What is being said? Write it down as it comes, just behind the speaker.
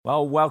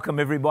Well, welcome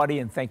everybody,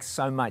 and thanks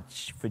so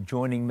much for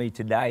joining me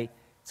today.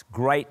 It's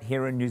great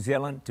here in New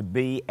Zealand to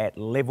be at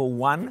level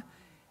 1,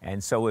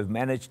 and so we've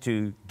managed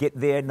to get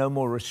there, no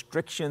more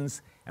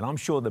restrictions, and I'm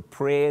sure the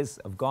prayers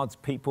of God's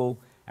people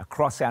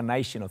across our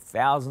nation of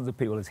thousands of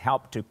people has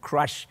helped to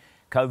crush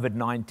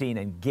COVID-19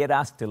 and get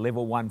us to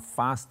level 1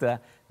 faster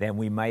than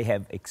we may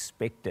have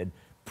expected.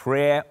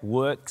 Prayer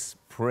works,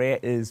 prayer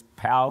is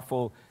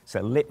powerful,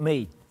 so let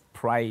me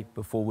pray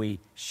before we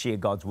share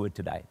God's word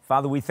today.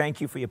 Father, we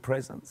thank you for your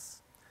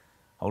presence.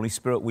 Holy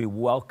Spirit, we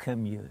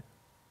welcome you.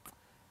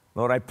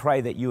 Lord, I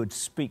pray that you would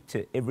speak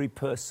to every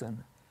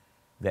person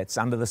that's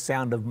under the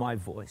sound of my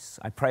voice.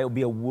 I pray it will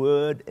be a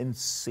word in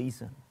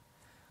season.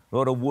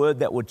 Lord, a word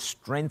that would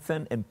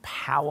strengthen,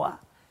 empower,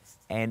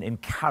 and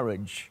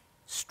encourage,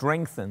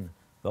 strengthen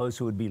those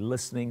who would be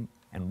listening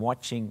and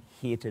watching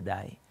here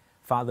today.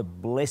 Father,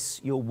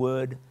 bless your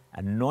word,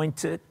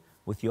 anoint it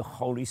with your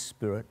Holy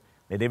Spirit.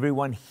 Let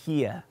everyone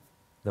hear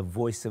the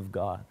voice of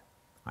God.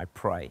 I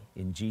pray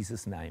in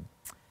Jesus' name.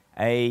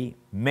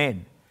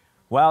 Amen.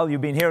 Well,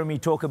 you've been hearing me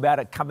talk about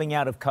it coming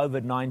out of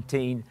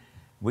COVID-19.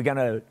 We're going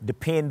to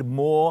depend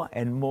more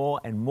and more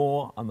and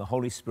more on the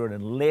Holy Spirit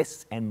and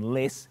less and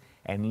less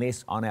and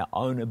less on our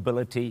own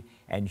ability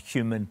and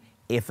human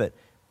effort.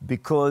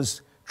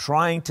 Because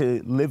trying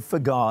to live for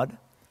God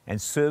and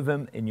serve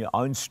Him in your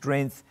own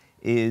strength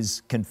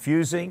is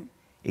confusing,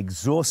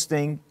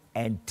 exhausting,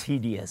 and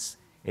tedious.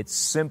 It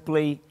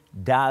simply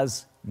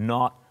does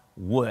not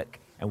work.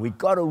 And we've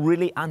got to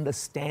really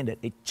understand it.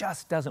 It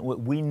just doesn't work.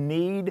 We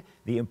need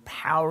the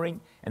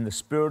empowering and the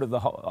Spirit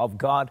of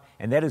God.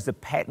 And that is the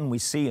pattern we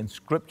see in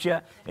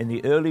Scripture, in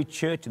the early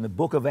church, in the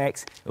book of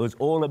Acts. It was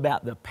all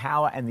about the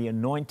power and the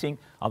anointing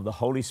of the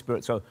Holy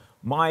Spirit. So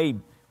my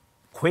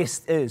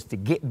quest is to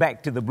get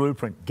back to the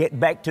blueprint, get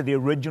back to the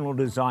original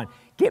design,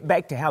 get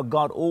back to how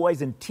God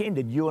always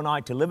intended you and I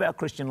to live our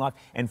Christian life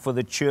and for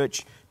the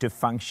church to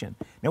function.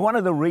 Now, one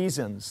of the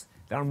reasons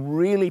that I'm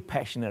really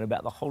passionate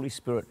about the Holy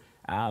Spirit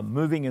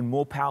moving in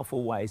more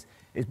powerful ways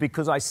is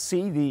because I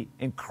see the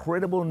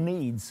incredible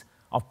needs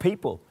of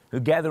people who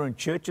gather in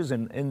churches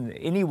and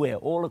anywhere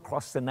all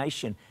across the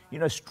nation,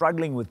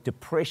 struggling with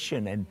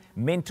depression and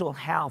mental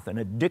health and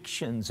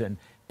addictions and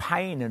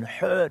pain and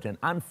hurt and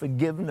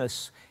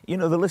unforgiveness. The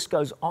list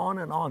goes on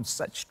and on.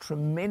 Such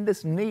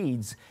tremendous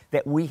needs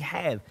that we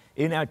have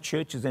in our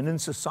churches and in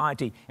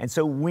society. And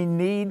so we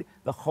need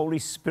the Holy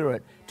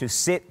Spirit to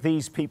set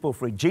these people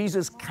free.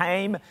 Jesus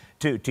came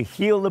to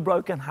heal the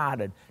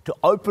brokenhearted, to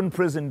open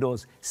prison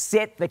doors,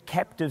 set the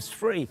captives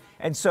free.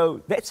 And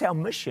so that's our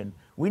mission.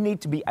 We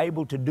need to be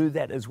able to do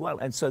that as well.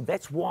 And so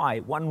that's why,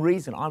 one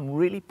reason I'm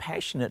really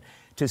passionate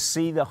to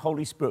see the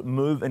Holy Spirit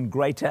move in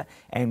greater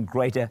and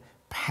greater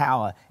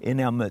power in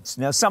our midst.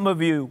 Now, some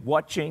of you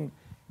watching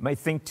may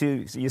think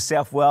to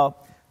yourself,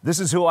 well, this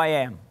is who I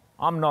am.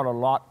 I'm not a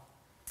lot.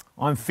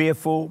 I'm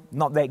fearful,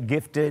 not that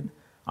gifted.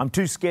 I'm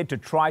too scared to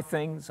try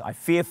things. I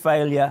fear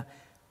failure,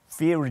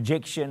 fear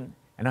rejection,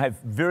 and I have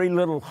very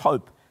little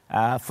hope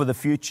for the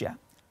future.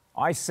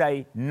 I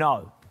say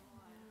no.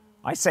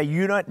 I say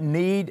you don't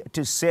need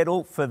to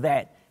settle for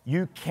that.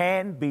 You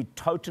can be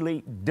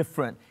totally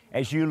different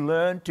as you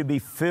learn to be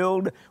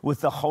filled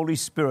with the Holy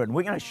Spirit. And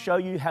we're going to show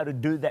you how to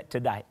do that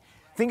today.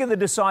 Think of the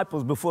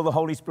disciples before the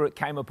Holy Spirit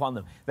came upon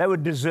them. They were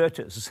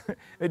deserters.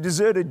 They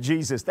deserted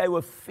Jesus. They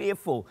were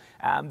fearful.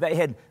 They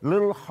had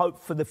little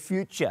hope for the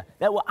future.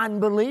 They were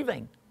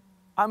unbelieving.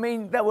 I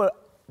mean, they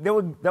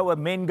were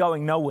men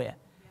going nowhere.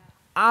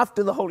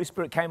 After the Holy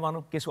Spirit came on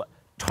them, guess what?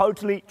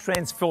 Totally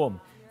transformed.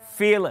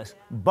 Fearless,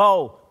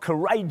 bold,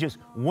 courageous,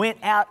 went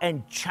out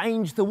and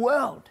changed the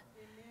world.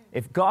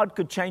 If God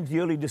could change the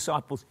early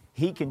disciples,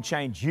 He can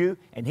change you,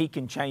 and He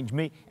can change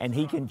me, and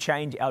He can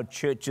change our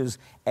churches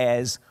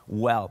as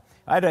well.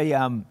 I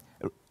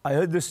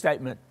heard this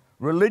statement: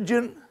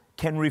 religion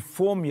can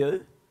reform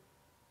you,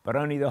 but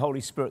only the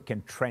Holy Spirit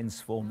can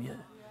transform you.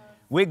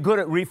 We're good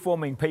at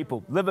reforming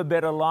people. Live a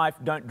better life,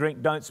 don't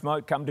drink, don't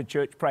smoke, come to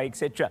church, pray,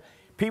 etc.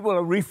 People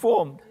are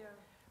reformed,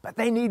 but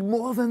they need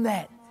more than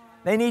that.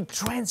 They need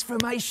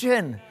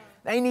transformation.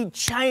 They need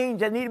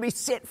change. They need to be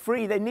set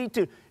free. They need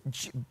to,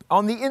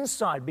 on the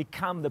inside,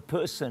 become the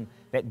person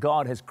that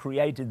God has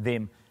created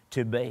them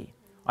to be.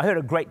 I heard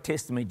a great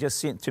testimony just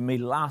sent to me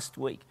last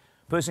week.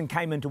 A person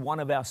came into one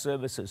of our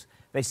services.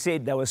 They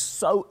said they were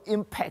so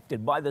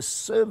impacted by the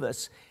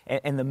service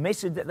and the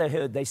message that they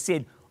heard. They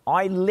said,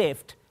 I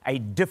left a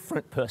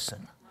different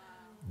person.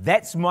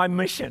 That's my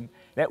mission.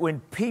 That when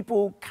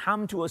people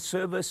come to a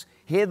service,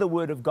 hear the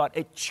word of God,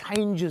 it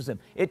changes them.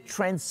 It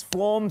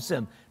transforms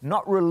them.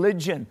 Not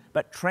religion,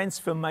 but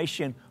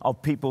transformation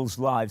of people's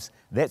lives.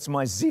 That's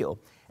my zeal.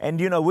 And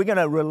we're going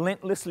to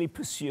relentlessly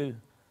pursue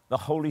the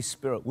Holy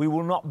Spirit. We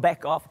will not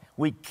back off.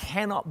 We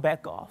cannot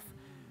back off.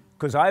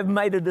 Because I've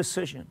made a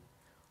decision.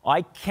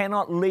 I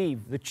cannot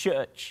leave the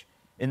church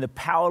in the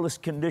powerless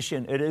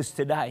condition it is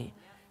today.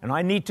 And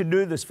I need to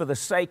do this for the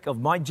sake of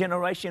my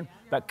generation,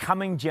 but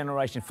coming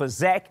generation, for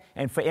Zach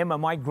and for Emma,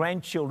 my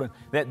grandchildren,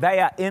 that they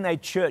are in a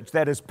church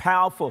that is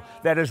powerful,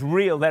 that is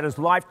real, that is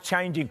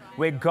life-changing,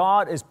 where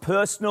God is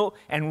personal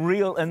and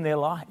real in their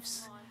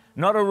lives.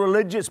 Not a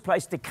religious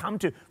place to come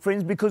to,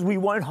 friends, because we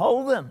won't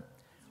hold them.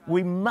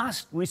 We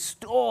must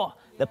restore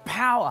the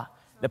power,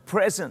 the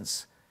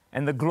presence,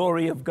 and the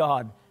glory of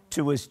God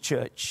to His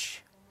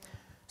church.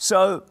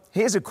 So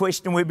here's a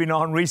question we've been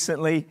on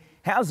recently.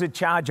 How's the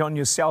charge on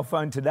your cell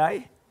phone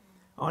today?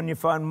 On your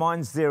phone,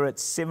 mine's there at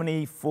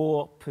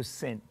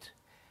 74%.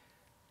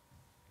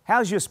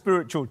 How's your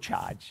spiritual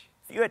charge?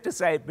 If you had to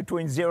say it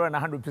between 0 and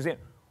 100%,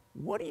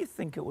 what do you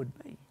think it would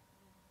be?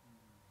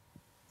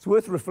 It's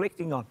worth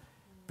reflecting on,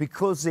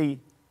 because the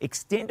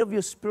extent of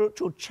your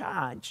spiritual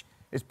charge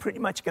is pretty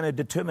much going to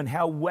determine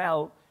how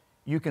well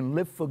you can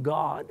live for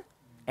God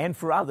and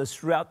for others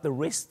throughout the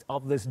rest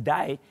of this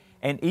day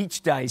and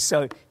each day.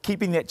 So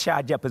keeping that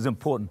charge up is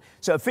important.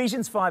 So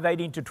Ephesians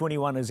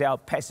 5:18-21 is our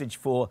passage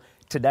for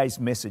today's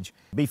message.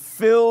 Be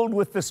filled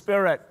with the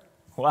Spirit.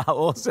 Wow,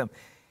 awesome.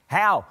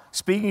 How?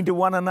 Speaking to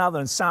one another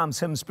in psalms,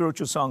 hymns,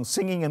 spiritual songs,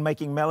 singing and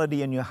making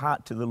melody in your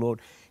heart to the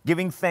Lord,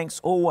 giving thanks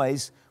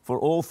always for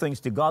all things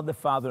to God the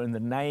Father in the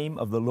name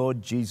of the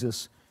Lord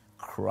Jesus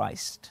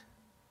Christ.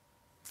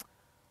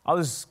 I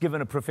was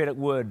given a prophetic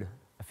word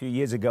a few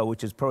years ago,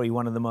 which is probably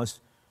one of the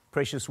most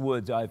precious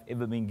words I've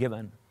ever been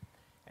given.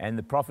 And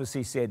the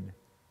prophecy said,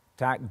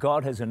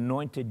 God has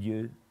anointed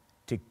you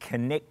to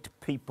connect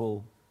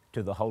people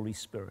to the Holy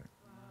Spirit.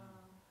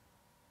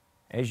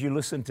 As you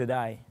listen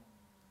today,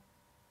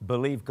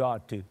 believe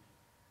God to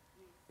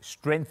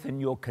strengthen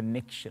your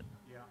connection.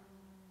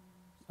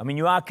 I mean,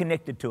 you are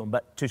connected to Him,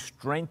 but to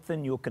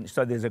strengthen your connection,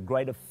 so there's a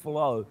greater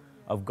flow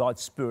of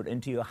God's Spirit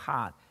into your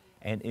heart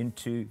and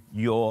into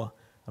your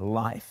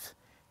life.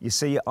 You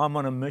see, I'm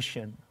on a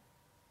mission.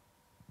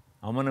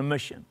 I'm on a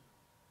mission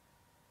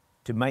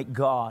to make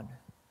God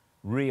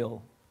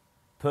real,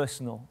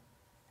 personal,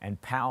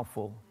 and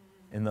powerful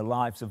in the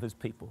lives of His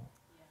people.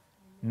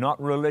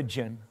 Not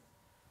religion,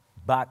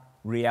 but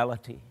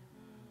reality.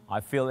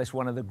 I feel that's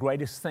one of the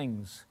greatest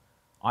things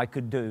I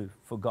could do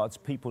for God's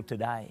people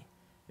today,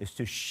 is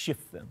to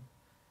shift them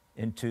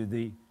into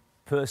the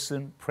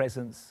person,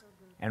 presence,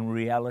 and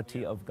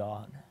reality of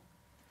God.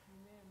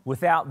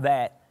 Without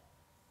that,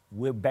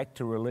 we're back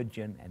to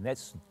religion, and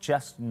that's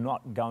just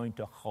not going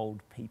to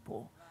hold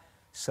people.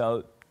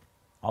 So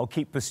I'll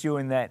keep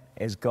pursuing that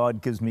as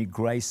God gives me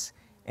grace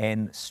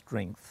and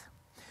strength.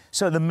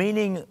 So the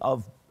meaning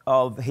of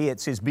here, it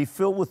says, be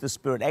filled with the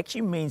Spirit,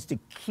 actually means to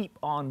keep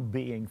on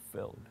being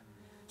filled.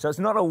 So it's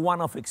not a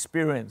one-off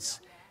experience.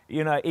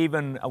 You know,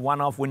 even a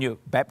one-off when you're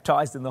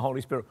baptized in the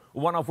Holy Spirit, a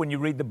one-off when you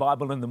read the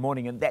Bible in the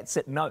morning, and that's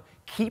it. No,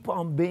 keep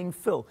on being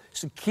filled.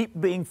 So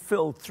keep being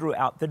filled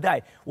throughout the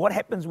day. What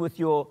happens with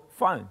your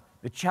phone?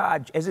 The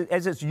charge, as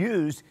it's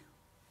used,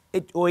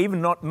 or even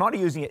not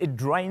using it, it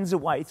drains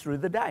away through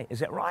the day. Is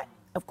that right?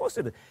 Of course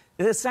it is.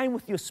 It's the same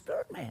with your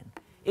spirit, man.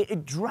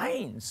 It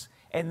drains.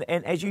 And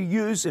as you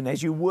use and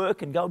as you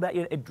work and go about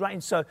it, it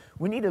drains. So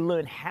we need to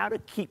learn how to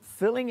keep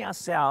filling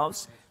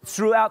ourselves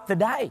throughout the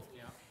day.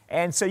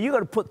 And so you've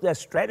got to put the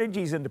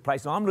strategies into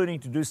place. And I'm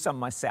learning to do some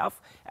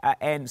myself,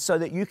 and so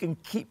that you can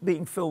keep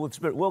being filled with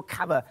Spirit. We'll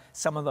cover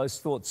some of those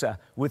thoughts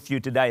with you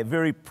today,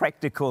 very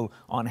practical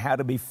on how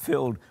to be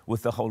filled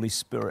with the Holy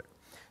Spirit.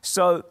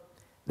 So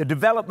the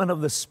development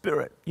of the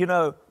Spirit, you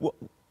know,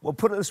 we'll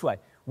put it this way.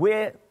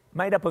 We're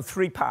made up of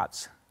 3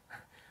 parts: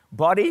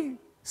 body,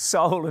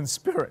 soul, and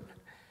spirit.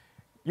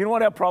 You know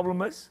what our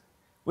problem is?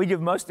 We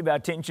give most of our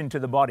attention to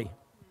the body.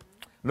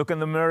 Look in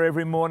the mirror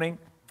every morning,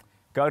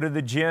 go to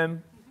the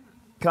gym,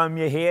 comb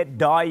your hair,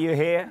 dye your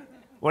hair,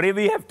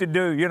 whatever you have to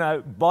do, you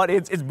know, body,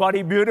 it's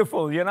body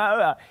beautiful, you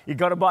know, you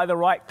got to buy the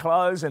right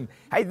clothes, and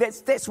hey,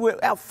 that's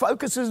where our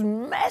focus is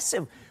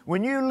massive.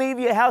 When you leave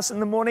your house in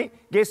the morning,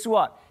 guess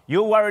what?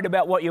 You're worried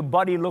about what your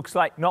body looks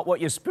like, not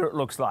what your spirit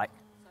looks like.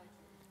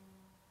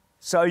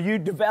 So you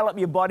develop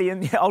your body,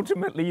 and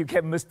ultimately you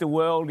can Mr.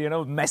 World, you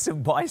know,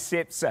 massive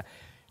biceps.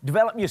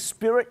 Develop your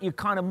spirit, you're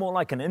kind of more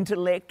like an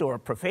intellect or a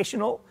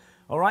professional,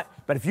 all right?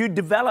 But if you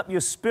develop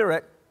your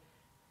spirit,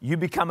 you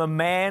become a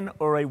man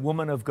or a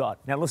woman of God.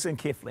 Now listen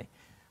carefully.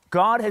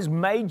 God has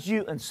made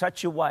you in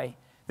such a way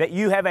that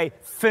you have a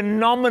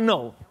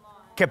phenomenal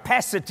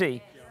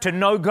capacity to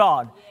know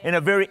God in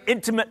a very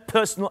intimate,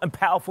 personal, and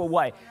powerful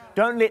way.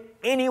 Don't let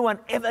anyone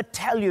ever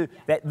tell you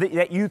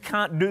that you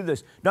can't do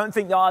this. Don't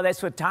think, oh, that's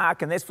for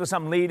Tak and that's for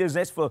some leaders,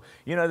 that's for,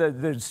 you know,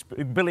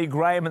 the Billy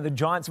Graham and the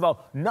giants of old.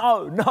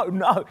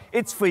 No.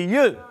 It's for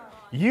you.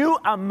 You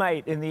are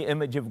made in the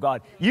image of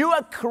God. You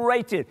are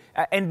created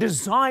and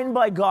designed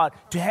by God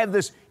to have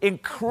this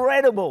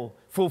incredible,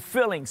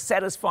 fulfilling,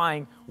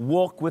 satisfying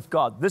walk with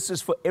God. This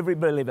is for every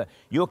believer.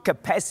 Your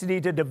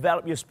capacity to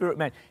develop your spirit,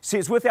 man. See,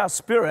 it's with our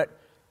spirit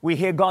we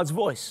hear God's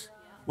voice.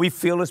 We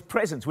feel His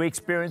presence. We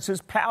experience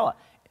His power.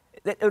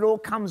 It all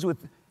comes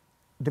with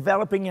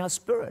developing our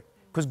spirit,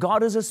 because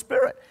God is a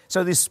spirit.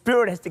 So the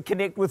spirit has to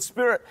connect with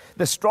spirit.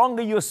 The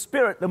stronger your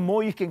spirit, the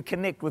more you can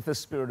connect with the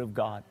Spirit of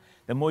God.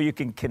 The more you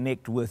can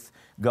connect with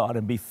God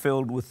and be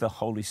filled with the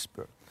Holy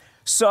Spirit.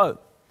 So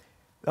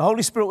the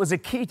Holy Spirit was a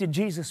key to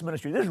Jesus'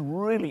 ministry. This is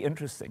really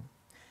interesting.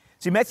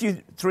 See,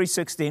 Matthew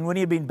 3:16, when he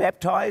had been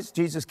baptized,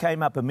 Jesus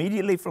came up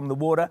immediately from the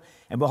water,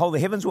 and behold, the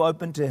heavens were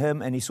opened to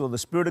him, and he saw the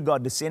Spirit of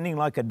God descending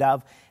like a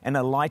dove and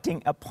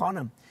alighting upon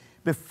him.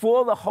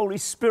 Before the Holy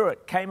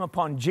Spirit came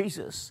upon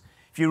Jesus,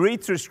 if you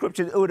read through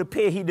Scripture, it would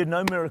appear he did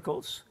no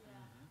miracles,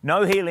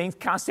 no healings,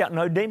 cast out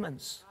no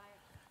demons.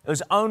 It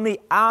was only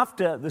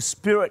after the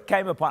Spirit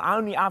came upon,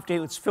 only after he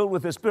was filled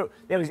with the Spirit,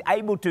 that he was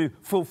able to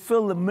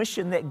fulfill the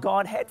mission that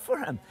God had for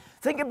him.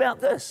 Think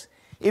about this.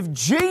 If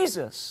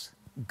Jesus,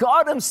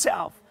 God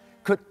himself,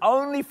 could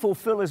only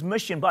fulfill his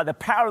mission by the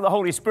power of the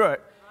Holy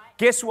Spirit,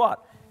 guess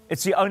what?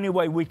 It's the only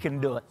way we can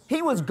do it.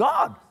 He was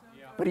God,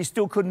 but he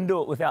still couldn't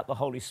do it without the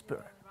Holy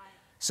Spirit.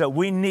 So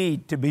we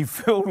need to be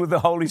filled with the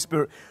Holy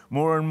Spirit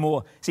more and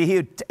more. See, he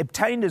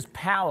obtained his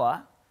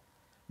power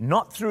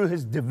not through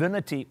his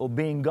divinity or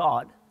being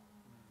God,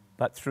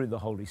 but through the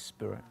Holy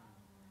Spirit.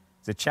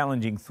 It's a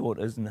challenging thought,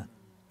 isn't it?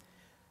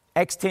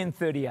 Acts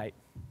 10:38.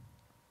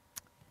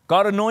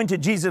 God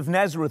anointed Jesus of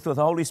Nazareth with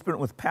the Holy Spirit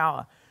and with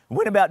power, and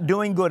went about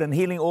doing good and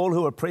healing all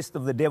who were oppressed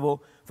of the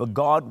devil, for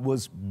God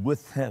was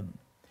with him.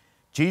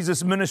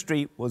 Jesus'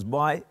 ministry was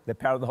by the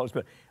power of the Holy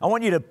Spirit. I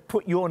want you to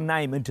put your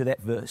name into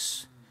that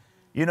verse.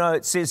 You know,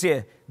 it says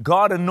here,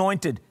 God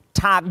anointed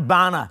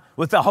Bhana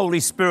with the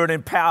Holy Spirit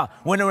and power,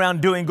 went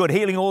around doing good,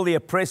 healing all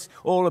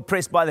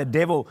oppressed by the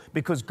devil,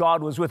 because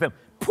God was with him.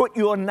 Put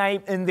your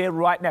name in there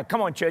right now.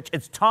 Come on, church,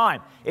 it's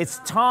time. It's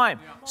time.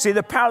 See,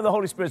 the power of the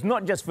Holy Spirit is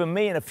not just for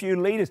me and a few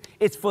leaders.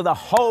 It's for the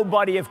whole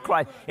body of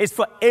Christ. It's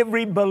for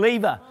every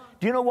believer.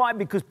 Do you know why?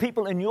 Because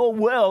people in your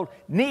world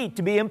need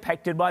to be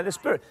impacted by the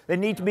Spirit. They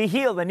need to be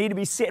healed. They need to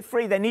be set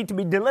free. They need to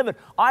be delivered.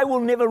 I will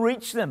never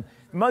reach them.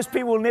 Most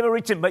people will never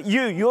reach them. But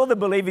you're the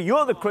believer.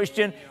 You're the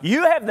Christian.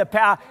 You have the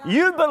power.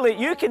 You believe.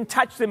 You can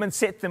touch them and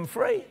set them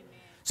free.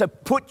 So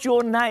put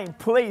your name,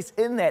 please,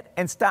 in that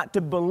and start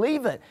to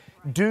believe it.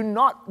 Do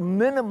not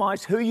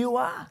minimize who you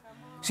are.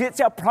 See,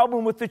 it's our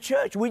problem with the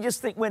church. We just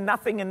think we're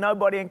nothing and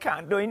nobody and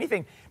can't do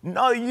anything.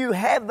 No, you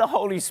have the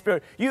Holy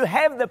Spirit. You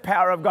have the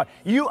power of God.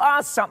 You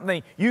are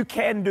something. You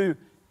can do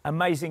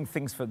amazing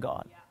things for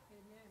God.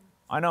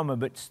 I know I'm a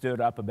bit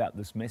stirred up about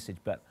this message,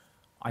 but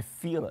I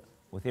feel it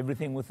with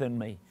everything within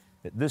me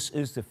that this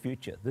is the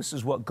future. This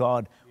is what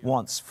God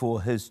wants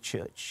for his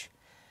church.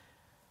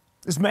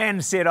 This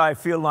man said, I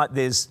feel like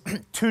there's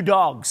two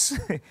dogs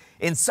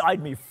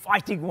inside me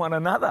fighting one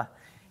another.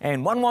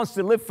 And one wants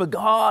to live for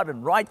God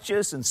and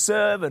righteous and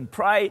serve and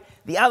pray.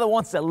 The other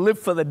wants to live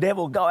for the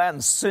devil, go out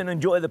and sin,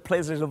 enjoy the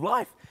pleasures of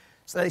life.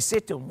 So they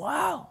said to him,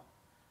 wow.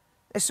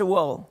 They said,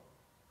 well,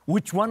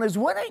 which one is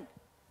winning?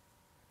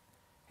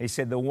 He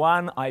said, the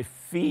one I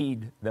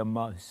feed the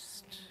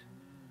most.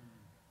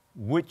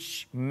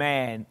 Which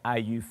man are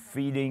you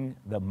feeding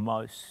the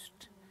most?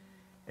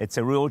 It's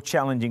a real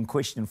challenging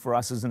question for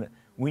us, isn't it?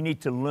 We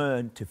need to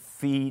learn to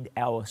feed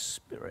our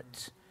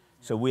spirit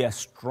so we are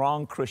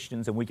strong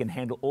Christians and we can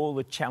handle all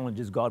the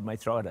challenges God may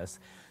throw at us.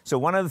 So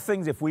one of the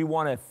things, if we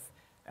want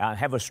to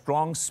have a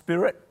strong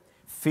spirit,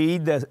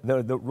 feed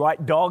the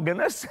right dog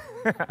in us.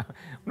 I'm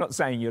not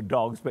saying you're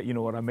dogs, but you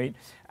know what I mean.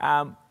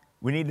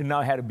 We need to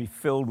know how to be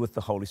filled with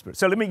the Holy Spirit.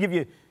 So let me give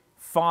you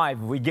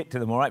 5, we get to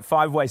them, all right?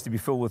 5 ways to be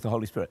filled with the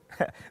Holy Spirit.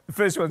 The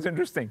first one's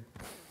interesting.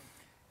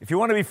 If you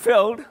want to be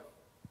filled,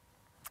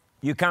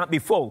 you can't be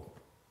full.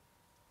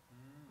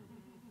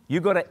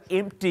 You've got to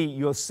empty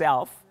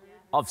yourself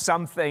of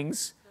some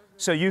things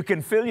so you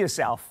can fill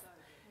yourself.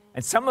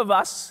 And some of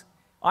us,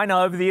 I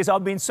know over the years,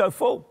 I've been so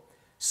full.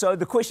 So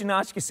the question to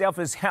ask yourself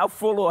is, how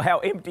full or how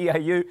empty are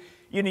you?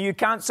 You know, you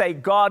can't say,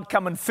 God,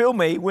 come and fill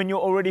me when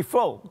you're already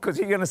full, because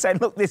you're going to say,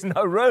 look, there's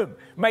no room.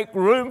 Make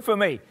room for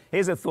me.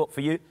 Here's a thought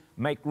for you.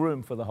 Make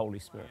room for the Holy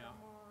Spirit.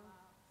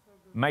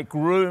 Make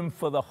room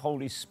for the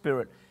Holy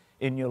Spirit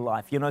in your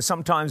life. You know,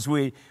 sometimes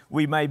we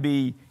may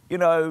be, you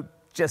know,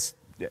 just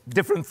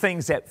different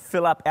things that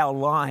fill up our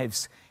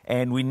lives,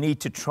 and we need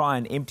to try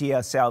and empty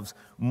ourselves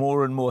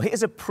more and more.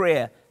 Here's a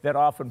prayer that I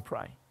often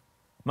pray,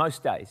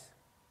 most days.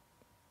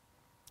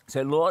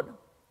 Say, Lord,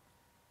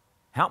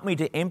 help me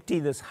to empty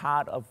this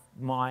heart of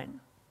mine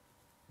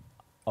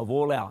of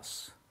all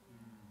else,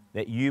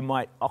 that you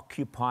might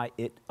occupy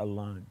it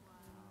alone.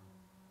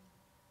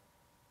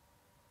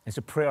 It's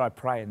a prayer I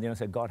pray, and then I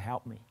say, God,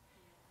 help me.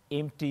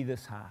 Empty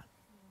this heart.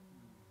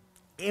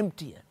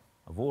 Empty it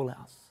of all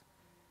else,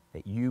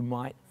 that you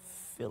might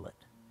fill it.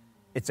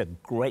 It's a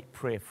great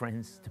prayer,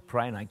 friends, to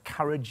pray, and I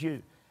encourage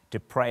you to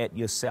pray it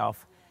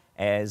yourself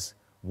as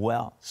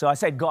well. So I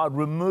say, God,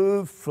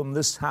 remove from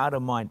this heart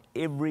of mine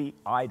every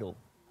idol,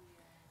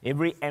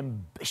 every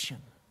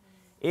ambition,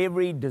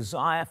 every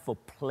desire for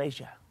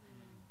pleasure,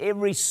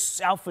 every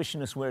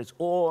selfishness where it's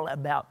all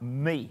about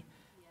me.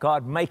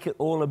 God, make it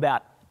all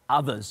about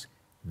others.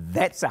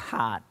 That's a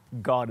heart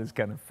God is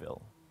going to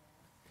fill.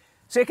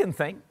 Second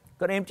thing,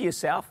 got to empty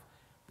yourself.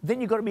 Then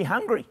you've got to be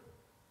hungry.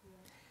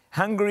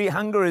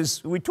 Hunger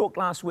is, we talked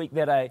last week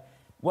that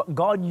what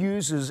God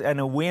uses an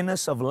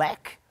awareness of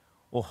lack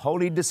or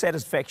holy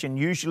dissatisfaction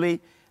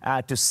usually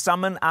to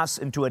summon us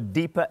into a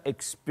deeper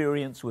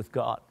experience with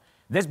God.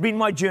 That's been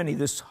my journey,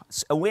 this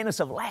awareness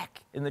of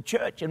lack in the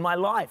church, in my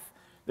life.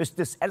 This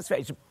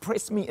dissatisfaction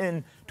pressed me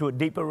into a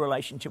deeper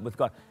relationship with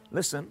God.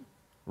 Listen,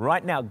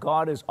 right now,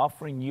 God is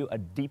offering you a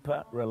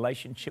deeper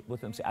relationship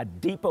with Himself, a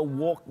deeper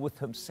walk with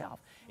Himself.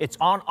 It's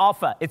on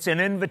offer. It's an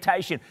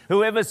invitation.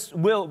 Whoever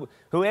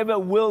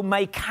will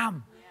may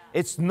come.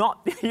 It's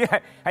not,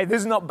 hey,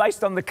 this is not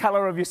based on the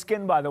color of your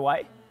skin, by the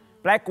way.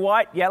 Black,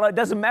 white, yellow, it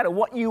doesn't matter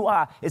what you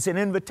are. It's an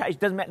invitation. It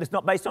doesn't matter. It's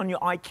not based on your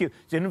IQ.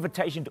 It's an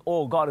invitation to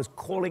all. God is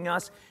calling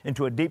us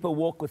into a deeper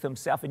walk with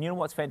Himself. And you know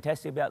what's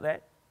fantastic about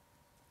that?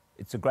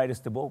 It's the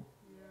greatest of all.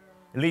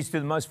 It leads to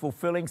the most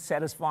fulfilling,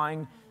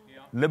 satisfying,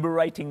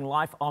 liberating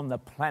life on the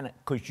planet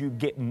because you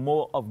get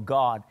more of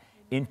God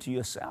into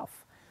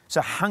yourself.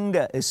 So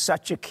hunger is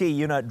such a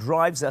key. It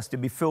drives us to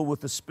be filled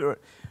with the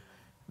Spirit.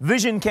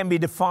 Vision can be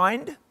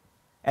defined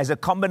as a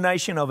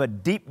combination of a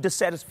deep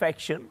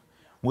dissatisfaction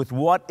with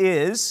what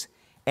is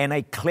and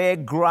a clear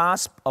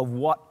grasp of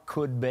what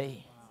could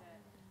be.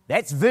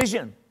 That's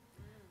vision.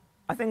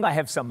 I think I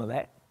have some of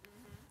that.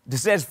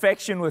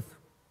 Dissatisfaction with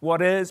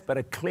what is, but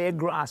a clear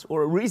grasp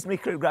or a reasonably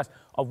clear grasp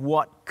of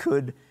what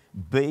could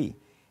be.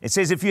 It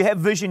says if you have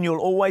vision, you'll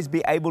always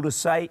be able to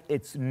say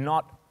it's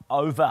not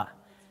over.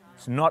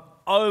 It's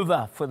not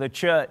over for the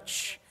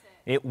church.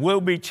 It will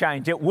be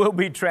changed. It will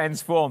be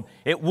transformed.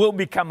 It will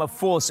become a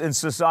force in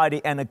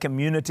society and a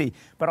community.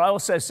 But I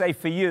also say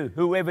for you,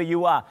 whoever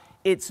you are,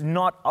 it's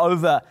not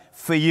over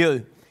for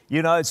you.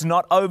 It's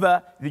not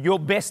over. Your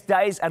best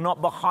days are not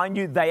behind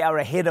you. They are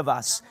ahead of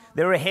us.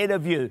 They're ahead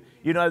of you.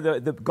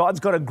 God's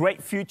got a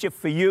great future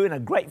for you and a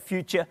great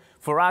future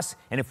for us.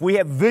 And if we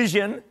have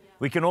vision,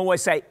 we can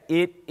always say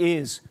it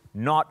is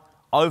not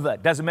over.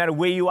 It doesn't matter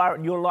where you are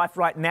in your life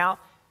right now.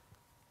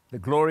 The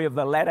glory of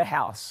the latter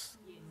house,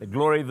 the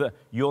glory of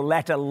your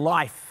latter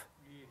life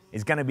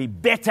is going to be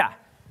better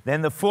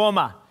than the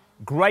former.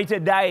 Greater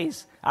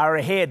days are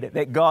ahead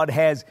that God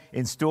has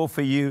in store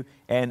for you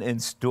and in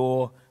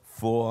store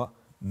for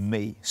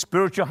me.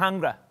 Spiritual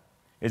hunger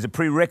is a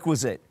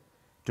prerequisite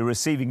to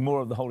receiving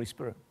more of the Holy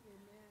Spirit.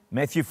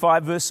 Matthew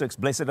 5 verse 6,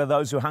 blessed are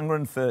those who hunger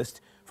and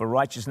thirst for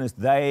righteousness,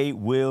 they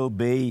will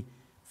be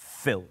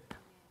filled.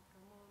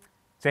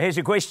 So here's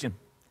your question.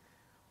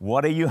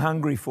 What are you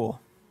hungry for?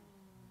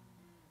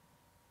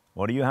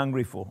 What are you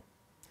hungry for?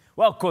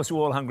 Well, of course, we're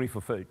all hungry for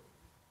food.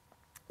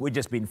 We've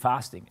just been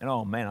fasting. And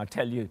oh man, I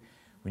tell you,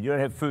 when you don't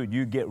have food,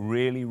 you get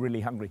really, really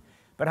hungry.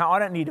 But I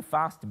don't need to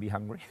fast to be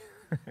hungry.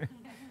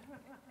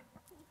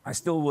 I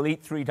still will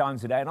eat 3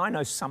 times a day. And I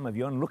know some of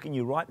you, I'm looking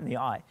you right in the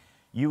eye,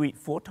 you eat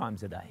 4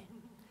 times a day.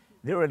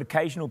 There are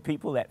occasional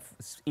people that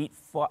eat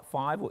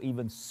 5 or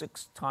even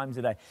 6 times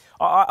a day.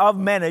 I've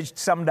managed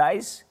some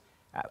days,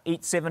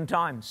 eat 7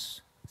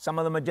 times. Some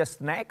of them are just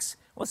snacks.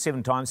 Well,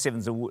 7 times,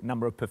 7's a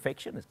number of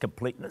perfection, it's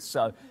completeness,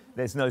 so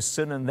there's no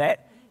sin in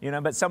that.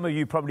 But some of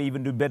you probably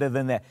even do better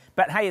than that.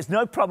 But hey, it's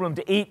no problem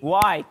to eat.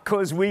 Why?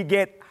 Because we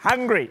get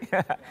hungry.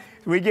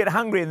 We get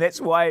hungry, and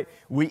that's why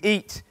we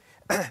eat.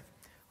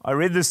 I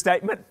read this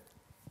statement.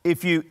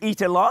 If you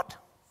eat a lot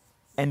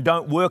and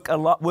don't work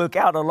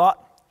out a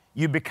lot,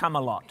 you become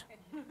a lot.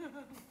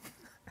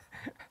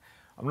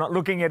 I'm not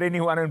looking at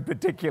anyone in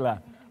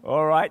particular.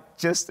 All right?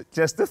 Just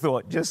a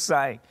thought, just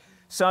saying.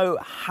 So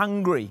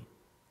hungry.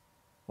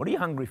 What are you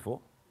hungry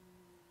for?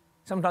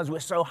 Sometimes we're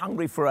so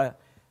hungry for a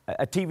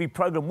TV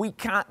program, we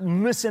can't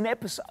miss an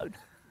episode.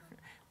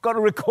 Got to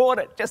record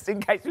it just in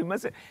case we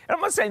miss it. And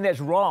I'm not saying that's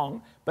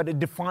wrong, but it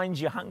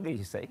defines your hunger,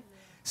 you see.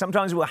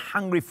 Sometimes we're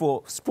hungry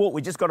for sport.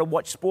 We just got to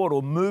watch sport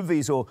or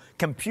movies or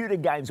computer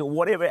games or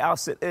whatever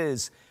else it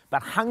is.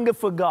 But hunger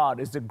for God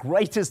is the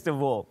greatest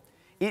of all.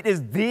 It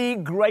is the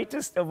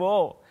greatest of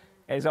all,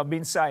 as I've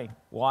been saying.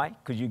 Why?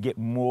 Because you get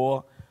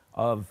more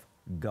of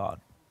God.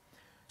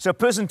 So a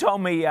person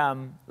told me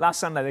last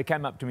Sunday, they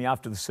came up to me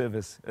after the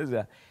service.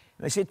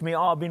 They said to me,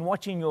 I've been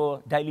watching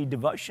your daily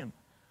devotion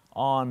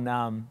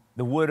on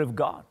the Word of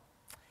God.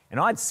 And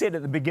I'd said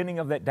at the beginning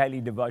of that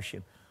daily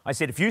devotion, I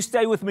said, if you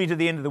stay with me to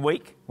the end of the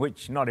week,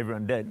 which not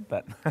everyone did,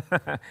 but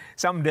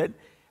some did,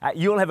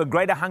 you'll have a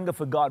greater hunger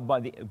for God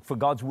for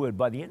God's Word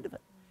by the end of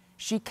it.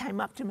 She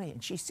came up to me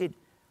and she said,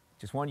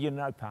 just want you to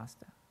know,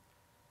 Pastor,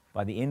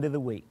 by the end of the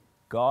week,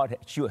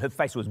 her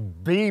face was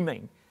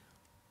beaming.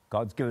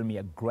 God's given me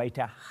a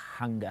greater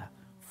hunger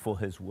for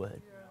His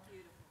Word.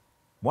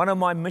 One of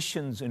my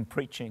missions in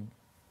preaching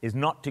is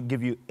not to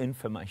give you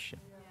information,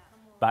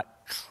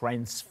 but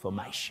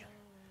transformation.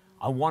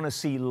 I want to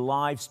see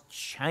lives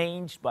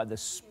changed by the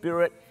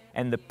Spirit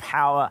and the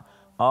power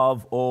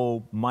of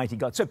Almighty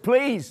God. So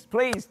please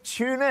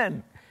tune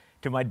in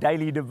to my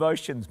daily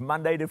devotions,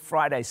 Monday to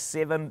Friday,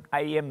 7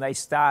 a.m. they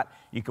start.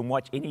 You can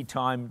watch any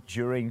time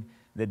during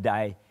the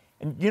day.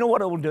 And you know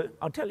what it will do?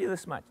 I'll tell you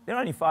this much. They're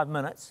only 5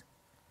 minutes.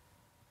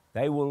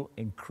 They will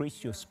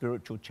increase your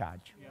spiritual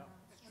charge.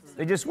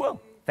 They just will.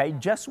 They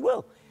just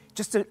will.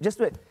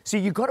 See,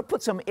 you've got to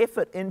put some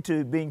effort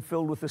into being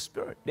filled with the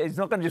Spirit. It's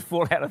not going to just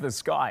fall out of the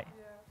sky.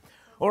 Yeah.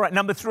 All right,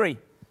 number 3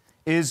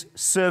 is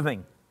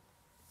serving.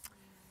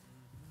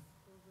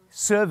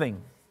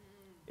 Serving.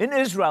 In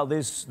Israel,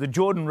 there's the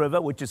Jordan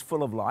River, which is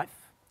full of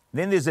life.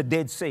 Then there's a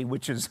Dead Sea,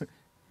 which is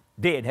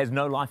dead, has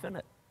no life in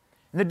it.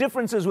 And the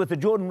difference is with the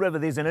Jordan River,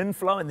 there's an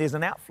inflow and there's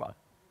an outflow.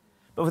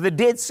 But with the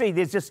Dead Sea,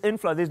 there's just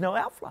inflow, there's no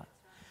outflow.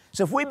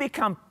 So if we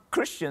become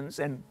Christians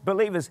and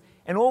believers,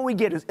 and all we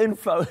get is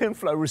inflow,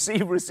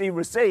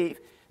 receive,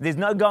 there's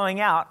no going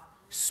out,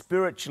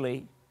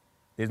 spiritually,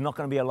 there's not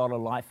going to be a lot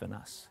of life in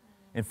us.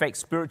 In fact,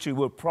 spiritually,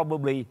 we'll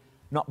probably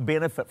not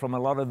benefit from a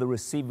lot of the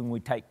receiving we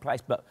take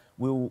place, but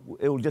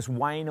it'll just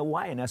wane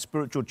away, and our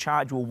spiritual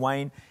charge will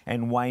wane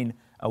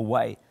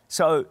away.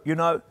 So,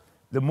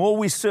 the more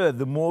we serve,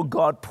 the more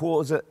God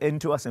pours it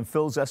into us and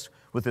fills us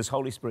with His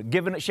Holy Spirit.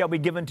 Given it shall be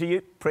given to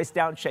you, pressed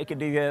down, shaken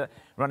together,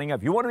 running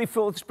over. You want to be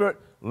filled with the Spirit?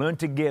 Learn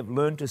to give,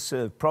 learn to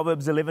serve.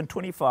 Proverbs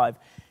 11:25,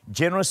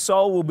 generous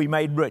soul will be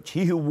made rich.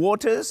 He who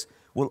waters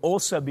will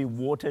also be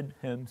watered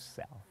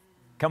himself.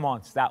 Come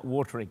on, start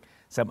watering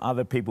some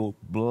other people,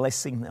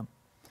 blessing them.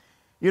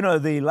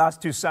 The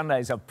last 2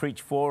 Sundays I've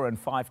preached 4 and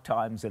 5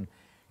 times, and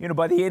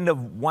by the end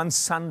of one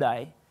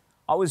Sunday,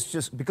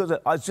 because I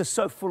was just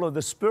so full of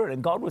the Spirit,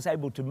 and God was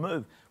able to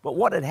move. But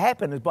what had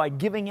happened is by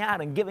giving out,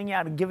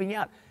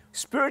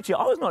 spiritually,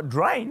 I was not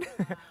drained.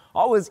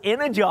 I was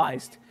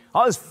energized.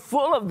 I was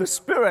full of the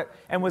Spirit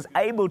and was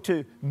able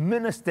to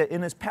minister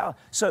in His power.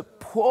 So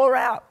pour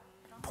out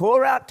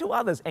to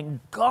others, and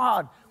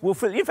God will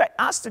fill you. In fact,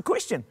 ask the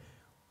question,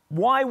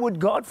 why would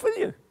God fill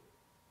you?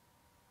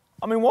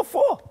 I mean, what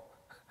for?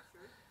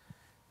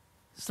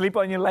 Sleep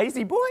on your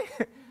lazy boy?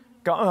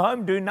 Go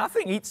home, do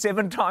nothing, eat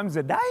 7 times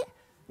a day?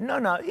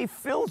 No, He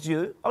fills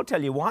you. I'll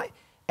tell you why.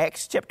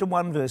 Acts chapter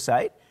 1, verse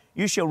 8,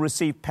 you shall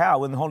receive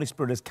power when the Holy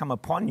Spirit has come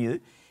upon you,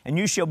 and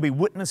you shall be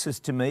witnesses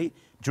to me,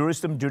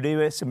 Jerusalem,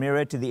 Judea,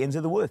 Samaria, to the ends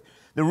of the earth.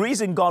 The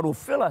reason God will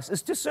fill us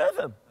is to serve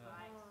Him,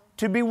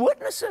 to be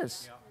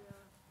witnesses.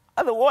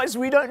 Otherwise,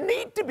 we don't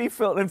need to be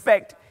filled. In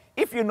fact,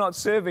 if you're not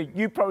serving,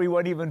 you probably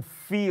won't even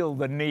feel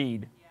the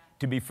need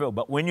to be filled.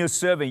 But when you're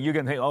serving, you're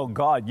going to think, oh,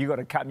 God, you got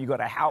to come, you got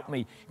to help me.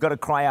 You got to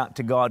cry out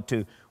to God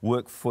to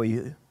work for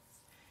you.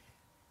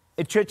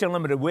 At Church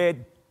Unlimited, we're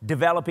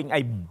developing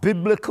a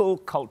biblical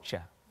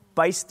culture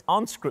based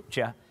on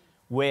Scripture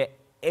where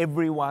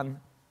everyone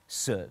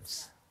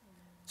serves.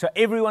 So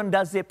everyone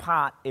does their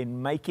part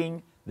in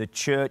making the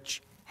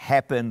church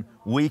happen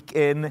week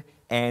in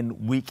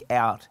and week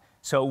out.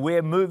 So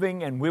we're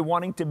moving and we're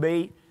wanting to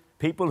be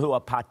people who are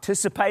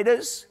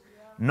participators,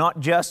 not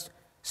just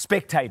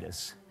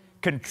spectators,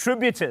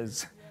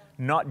 contributors,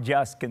 not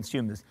just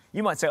consumers.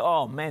 You might say,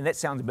 oh man, that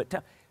sounds a bit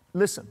tough.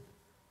 Listen,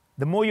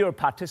 the more you're a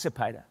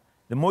participator,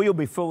 the more you'll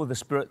be filled with the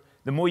Spirit,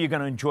 the more you're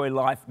going to enjoy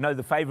life, know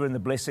the favor and the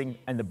blessing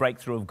and the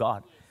breakthrough of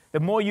God. The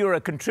more you're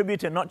a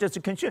contributor, not just a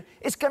consumer,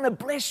 it's going to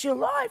bless your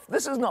life.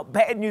 This is not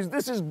bad news.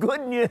 This is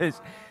good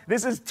news.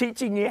 This is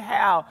teaching you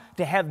how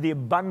to have the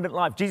abundant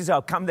life. Jesus said,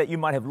 I'll come that you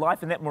might have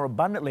life and that more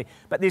abundantly.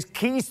 But there's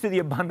keys to the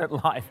abundant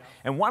life.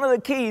 And one of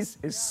the keys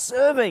is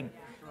serving,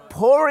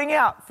 pouring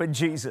out for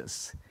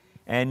Jesus.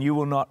 And you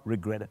will not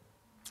regret it.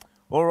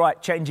 All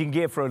right, changing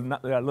gear for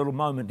a little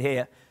moment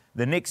here.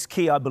 The next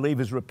key, I believe,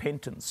 is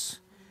repentance.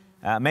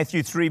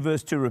 Matthew 3,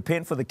 verse 2,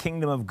 repent for the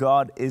kingdom of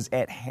God is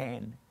at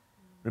hand.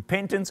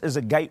 Repentance is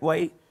a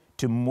gateway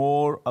to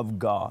more of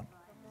God.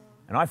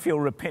 And I feel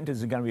repentance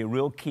is going to be a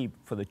real key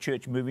for the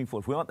church moving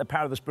forward. If we want the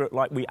power of the Spirit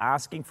like we're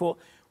asking for,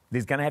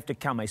 there's going to have to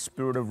come a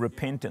spirit of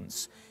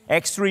repentance.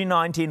 Acts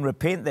 3:19,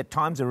 repent that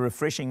times of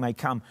refreshing may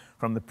come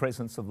from the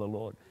presence of the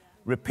Lord.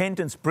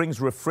 Repentance brings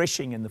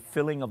refreshing and the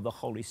filling of the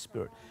Holy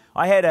Spirit.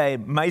 I had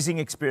an amazing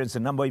experience a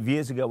number of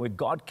years ago where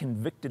God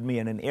convicted me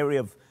in an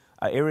area of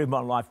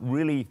my life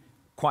really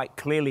quite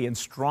clearly and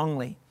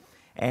strongly.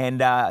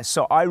 And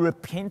so I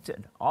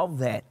repented of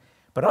that.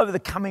 But over the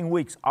coming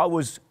weeks, I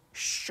was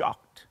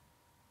shocked.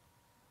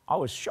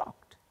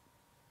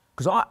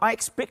 Because I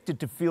expected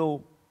to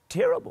feel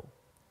terrible,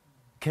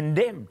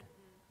 condemned,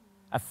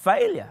 a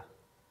failure,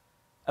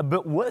 a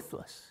bit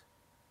worthless.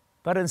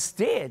 But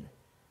instead,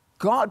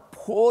 God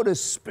poured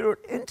His Spirit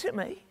into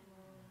me.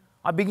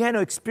 I began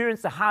to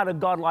experience the heart of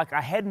God like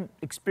I hadn't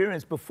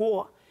experienced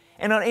before.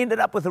 And I ended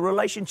up with a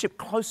relationship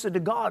closer to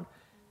God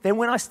than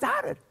when I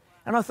started.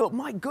 And I thought,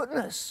 my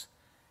goodness,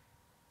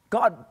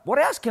 God, what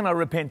else can I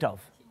repent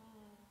of?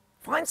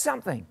 Find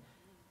something.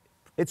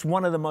 It's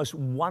one of the most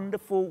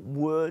wonderful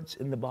words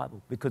in the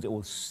Bible because it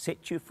will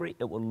set you free.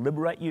 It will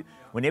liberate you.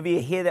 Whenever you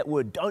hear that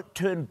word, don't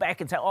turn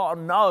back and say, oh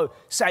no.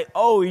 Say,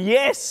 oh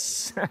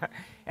yes.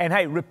 And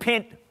hey,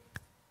 repent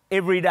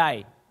every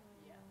day.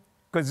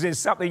 Because there's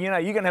something, you're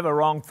going to have a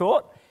wrong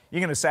thought.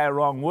 You're going to say a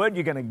wrong word.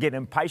 You're going to get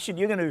impatient.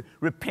 You're going to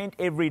repent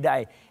every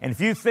day. And if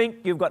you think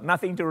you've got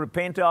nothing to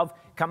repent of,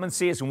 come and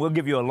see us and we'll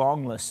give you a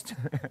long list.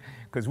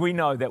 Because we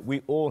know that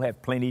we all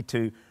have plenty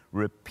to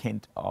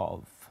repent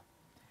of.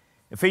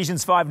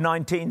 Ephesians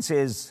 5:19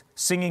 says,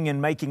 singing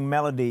and making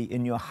melody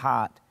in your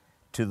heart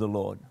to the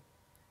Lord.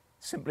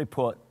 Simply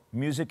put,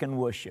 music and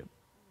worship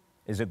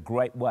is a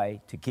great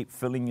way to keep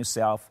filling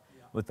yourself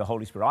with the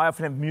Holy Spirit. I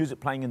often have music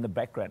playing in the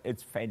background.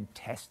 It's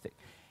fantastic.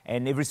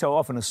 And every so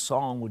often a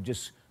song would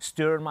just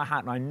stir in my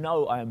heart, and I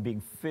know I am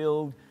being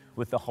filled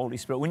with the Holy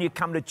Spirit. When you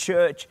come to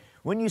church,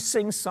 when you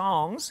sing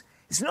songs,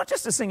 it's not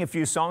just to sing a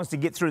few songs to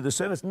get through the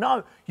service.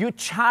 No, you're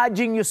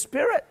charging your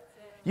spirit.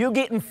 You're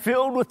getting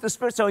filled with the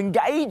Spirit. So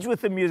engage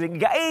with the music,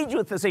 engage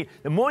with the scene.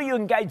 The more you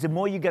engage, the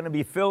more you're going to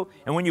be filled.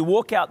 And when you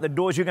walk out the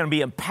doors, you're going to be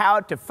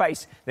empowered to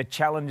face the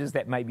challenges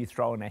that may be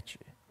thrown at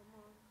you.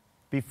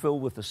 Be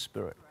filled with the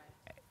Spirit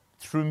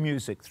through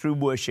music, through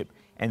worship,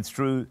 and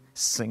through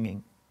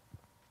singing.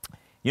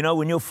 You know,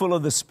 when you're full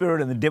of the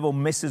Spirit and the devil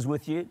messes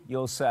with you,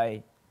 you'll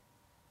say,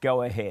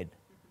 go ahead,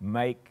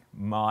 make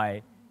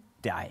my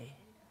day.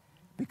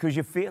 Because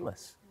you're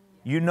fearless.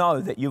 You know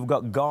that you've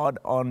got God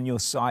on your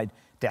side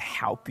to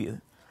help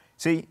you.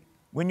 See,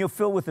 when you're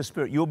filled with the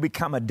Spirit, you'll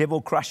become a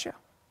devil crusher,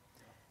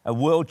 a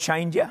world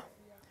changer,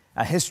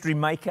 a history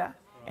maker,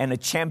 and a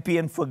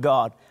champion for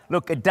God.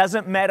 Look, it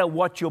doesn't matter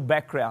what your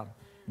background.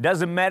 It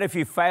doesn't matter if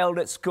you failed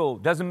at school.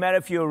 It doesn't matter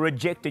if you're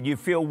rejected. You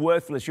feel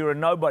worthless. You're a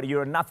nobody.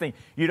 You're a nothing.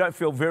 You don't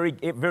feel very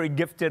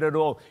gifted at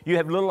all. You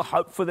have little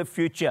hope for the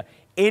future.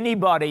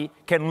 Anybody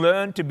can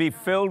learn to be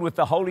filled with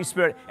the Holy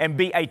Spirit and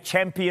be a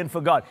champion for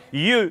God.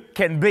 You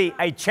can be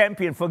a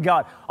champion for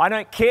God. I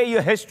don't care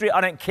your history. I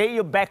don't care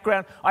your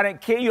background. I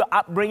don't care your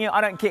upbringing. I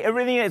don't care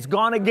everything that's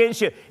gone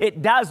against you.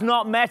 It does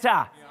not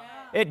matter.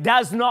 It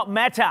does not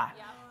matter.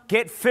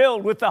 Get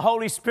filled with the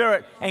Holy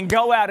Spirit and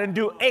go out and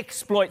do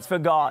exploits for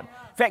God.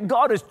 In fact,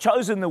 God has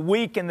chosen the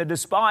weak and the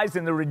despised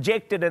and the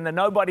rejected and the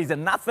nobodies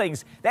and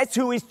nothings. That's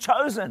who He's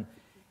chosen.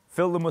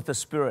 Fill them with the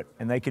Spirit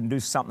and they can do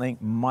something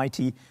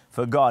mighty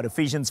for God.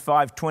 Ephesians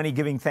 5:20,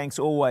 giving thanks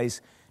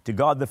always to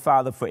God the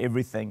Father for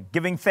everything.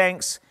 Giving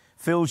thanks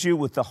fills you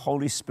with the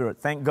Holy Spirit.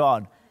 Thank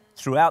God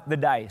throughout the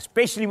day,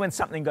 especially when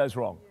something goes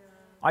wrong.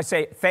 I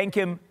say thank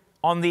Him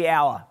on the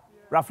hour,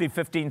 roughly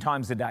 15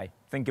 times a day.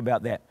 Think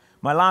about that.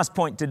 My last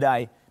point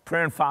today,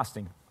 prayer and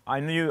fasting. I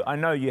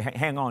know you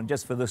hang on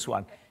just for this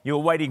one. You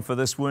were waiting for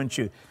this, weren't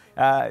you?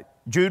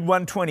 Jude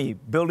 1:20,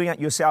 building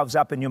yourselves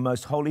up in your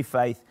most holy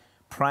faith,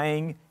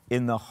 praying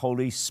in the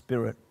Holy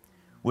Spirit.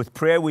 With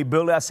prayer, we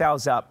build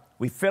ourselves up.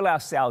 We fill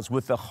ourselves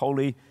with the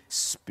Holy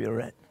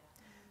Spirit.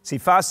 See,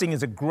 fasting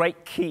is a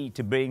great key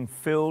to being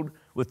filled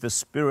with the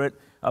Spirit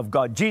of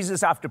God.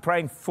 Jesus, after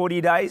praying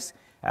 40 days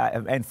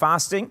and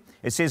fasting,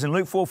 it says in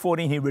Luke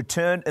 4:14, He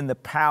returned in the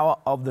power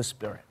of the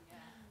Spirit.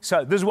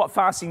 So this is what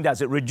fasting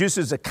does. It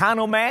reduces the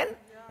carnal man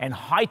and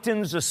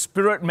heightens the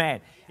spirit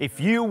man. If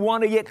you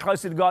want to get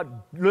closer to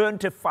God, learn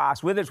to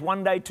fast. Whether it's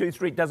 1 day, 2,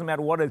 3, it doesn't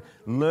matter what it is.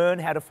 Learn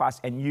how to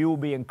fast and you will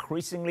be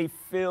increasingly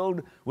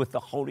filled with the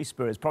Holy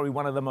Spirit. It's probably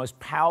one of the most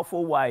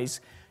powerful ways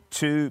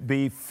to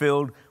be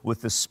filled with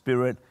the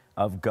Spirit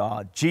of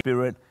God.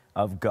 Spirit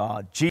of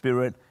God.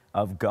 Spirit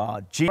of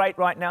God. Great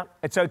right now?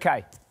 It's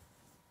okay.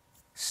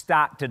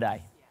 Start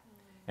today.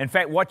 In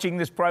fact, watching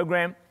this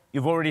program,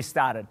 you've already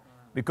started.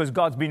 Because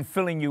God's been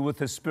filling you with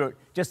His Spirit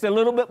just a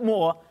little bit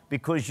more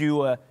because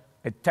you have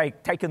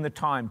taken the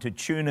time to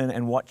tune in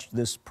and watch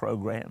this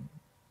program.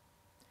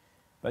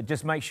 But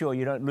just make sure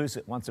you don't lose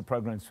it once the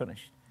program's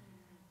finished.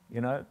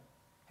 You know,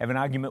 have an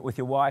argument with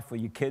your wife or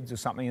your kids or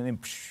something and then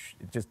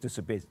it just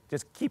disappears.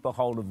 Just keep a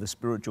hold of the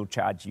spiritual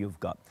charge you've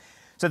got.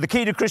 So the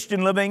key to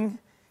Christian living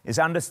is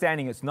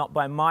understanding it's not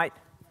by might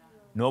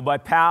nor by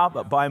power,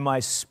 but by my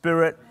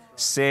Spirit,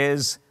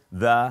 says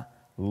the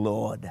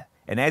Lord.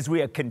 And as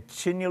we are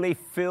continually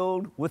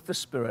filled with the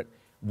Spirit,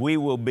 we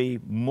will be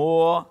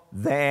more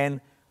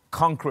than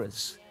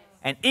conquerors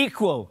and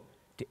equal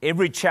to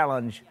every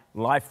challenge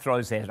life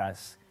throws at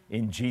us.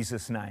 In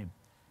Jesus' name,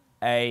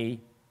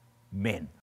 amen.